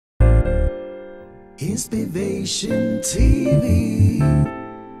Inspiration TV.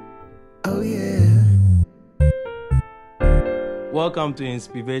 Oh yeah. Welcome to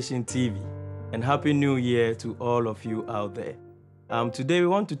Inspiration TV and Happy New Year to all of you out there. Today we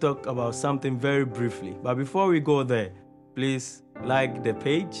want to talk about something very briefly, but before we go there, please like the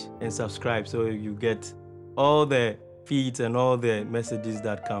page and subscribe so you get all the feeds and all the messages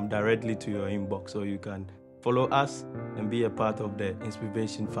that come directly to your inbox so you can follow us and be a part of the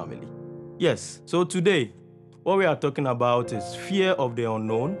Inspiration family. Yes, so today what we are talking about is fear of the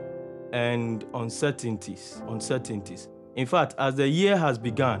unknown and uncertainties. In fact, as the year has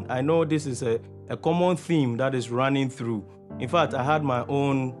begun, I know this is a common theme that is running through. In fact, I had my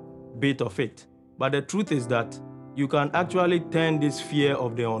own bit of it. But the truth is that you can actually turn this fear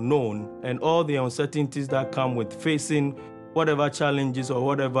of the unknown and all the uncertainties that come with facing whatever challenges or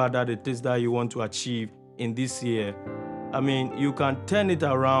whatever that it is that you want to achieve in this year. You can turn it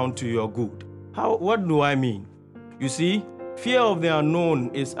around to your good. What do I mean? You see, fear of the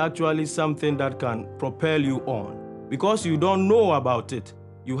unknown is actually something that can propel you on. Because you don't know about it,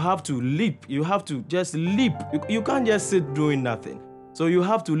 you have to leap. You have to just leap. You can't just sit doing nothing. So you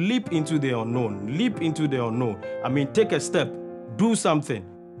have to leap into the unknown. Leap into the unknown. Take a step. Do something.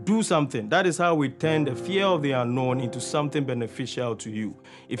 Do something. That is how we turn the fear of the unknown into something beneficial to you.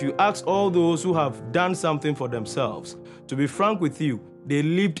 If you ask all those who have done something for themselves, to be frank with you, they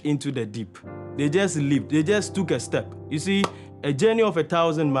leaped into the deep. They just leaped. They just took a step. You see, a journey of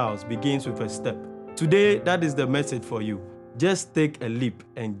 1,000 miles begins with a step. Today, that is the message for you. Just take a leap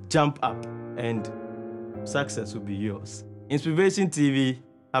and jump up, and success will be yours. Inspiration TV,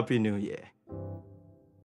 Happy New Year.